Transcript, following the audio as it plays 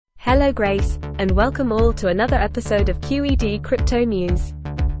Hello Grace, and welcome all to another episode of Q.E.D. Crypto News.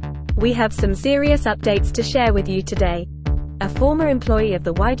 We have some serious updates to share with you today. A former employee of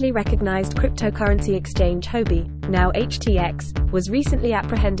the widely recognized cryptocurrency exchange Huobi, now HTX, was recently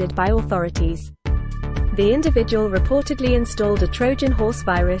apprehended by authorities. The individual reportedly installed a Trojan horse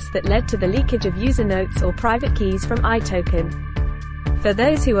virus that led to the leakage of user notes or private keys from iToken. For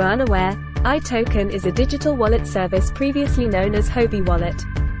those who are unaware, iToken is a digital wallet service previously known as Huobi Wallet.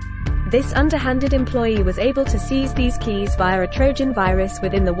 This underhanded employee was able to seize these keys via a Trojan virus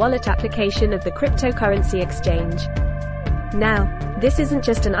within the wallet application of the cryptocurrency exchange. Now, this isn't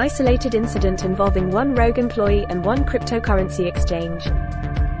just an isolated incident involving one rogue employee and one cryptocurrency exchange.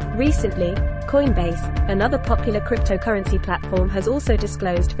 Recently, Coinbase, another popular cryptocurrency platform, has also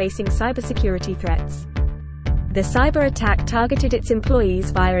disclosed facing cybersecurity threats. The cyber attack targeted its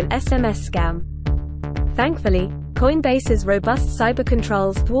employees via an SMS scam. Thankfully, Coinbase's robust cyber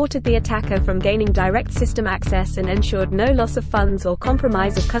controls thwarted the attacker from gaining direct system access and ensured no loss of funds or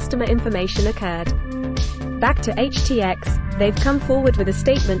compromise of customer information occurred. Back to HTX, they've come forward with a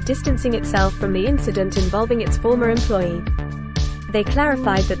statement distancing itself from the incident involving its former employee. They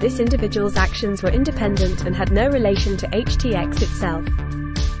clarified that this individual's actions were independent and had no relation to HTX itself.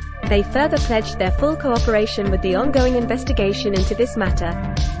 They further pledged their full cooperation with the ongoing investigation into this matter.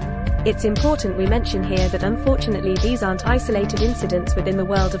 It's important we mention here that unfortunately these aren't isolated incidents within the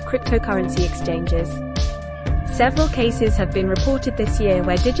world of cryptocurrency exchanges. Several cases have been reported this year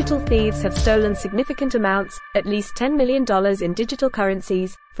where digital thieves have stolen significant amounts, at least $10 million in digital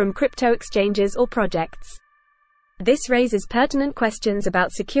currencies, from crypto exchanges or projects. This raises pertinent questions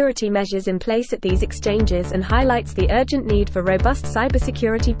about security measures in place at these exchanges and highlights the urgent need for robust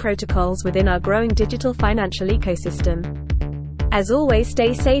cybersecurity protocols within our growing digital financial ecosystem. As always,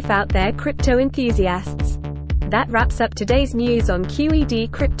 stay safe out there, crypto enthusiasts. That wraps up today's news on Q.E.D.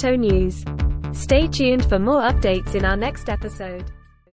 Crypto News. Stay tuned for more updates in our next episode.